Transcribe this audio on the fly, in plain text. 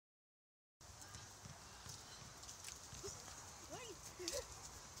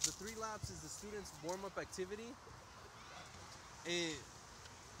laps is the students' warm-up activity.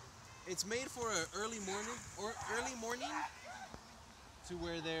 It's made for an early morning to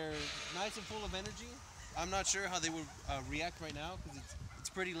where they're nice and full of energy. I'm not sure how they would react right now because it's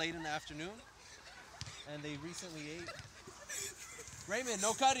pretty late in the afternoon, and they recently ate. Raymond,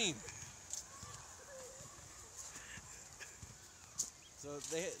 no cutting. So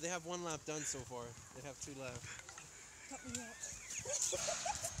they have 1 lap done so far. They have 2 left. Cut me out.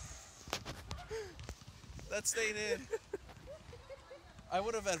 That's staying in. I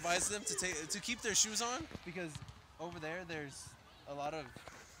would have advised them to keep their shoes on because over there's a lot of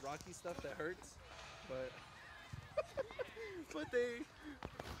rocky stuff that hurts, but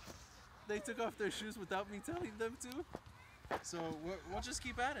they took off their shoes without me telling them to. So we'll just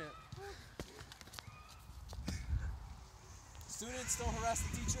keep at it. Students, don't harass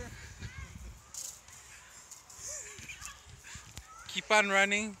the teacher. Keep on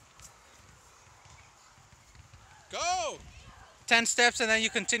running. Go! 10 steps and then you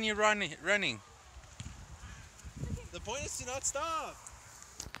continue running. The point is to not stop.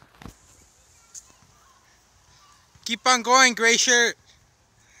 Keep on going, gray shirt.